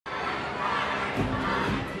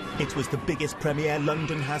It was the biggest premiere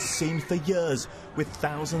London has seen for years, with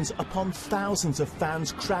thousands upon thousands of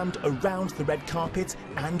fans crammed around the red carpet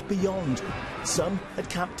and beyond. Some had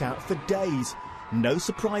camped out for days. No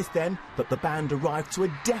surprise then that the band arrived to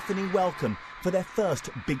a deafening welcome for their first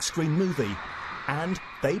big screen movie. And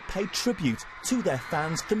they paid tribute to their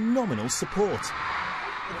fans' phenomenal support.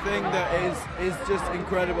 The thing that is just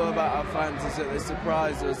incredible about our fans is that they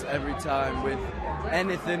surprise us every time with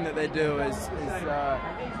anything that they do.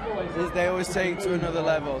 They always take it to another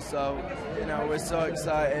level. So, you know, we're so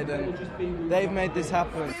excited and they've made this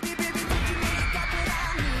happen.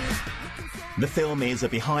 The film is a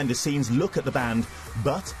behind-the-scenes look at the band,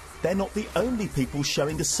 but they're not the only people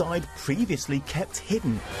showing a side previously kept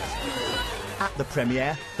hidden. At the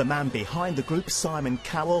premiere, the man behind the group, Simon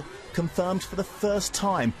Cowell, confirmed for the first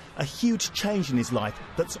time a huge change in his life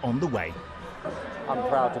that's on the way. I'm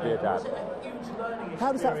proud to be a dad.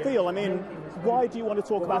 How does that feel? I mean, why do you want to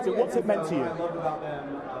talk about it? What's it meant to you?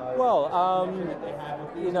 Well,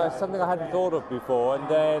 you know, it's something I hadn't thought of before, and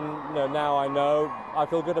then, you know, now I know, I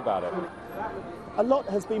feel good about it. A lot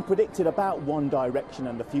has been predicted about One Direction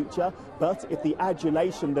and the future, but if the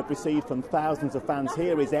adulation they've received from thousands of fans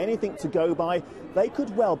here is anything to go by, they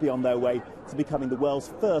could well be on their way to becoming the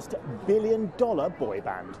world's first billion-dollar boy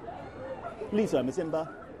band. Lisa Mazimba,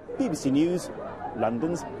 BBC News,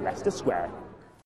 London's Leicester Square.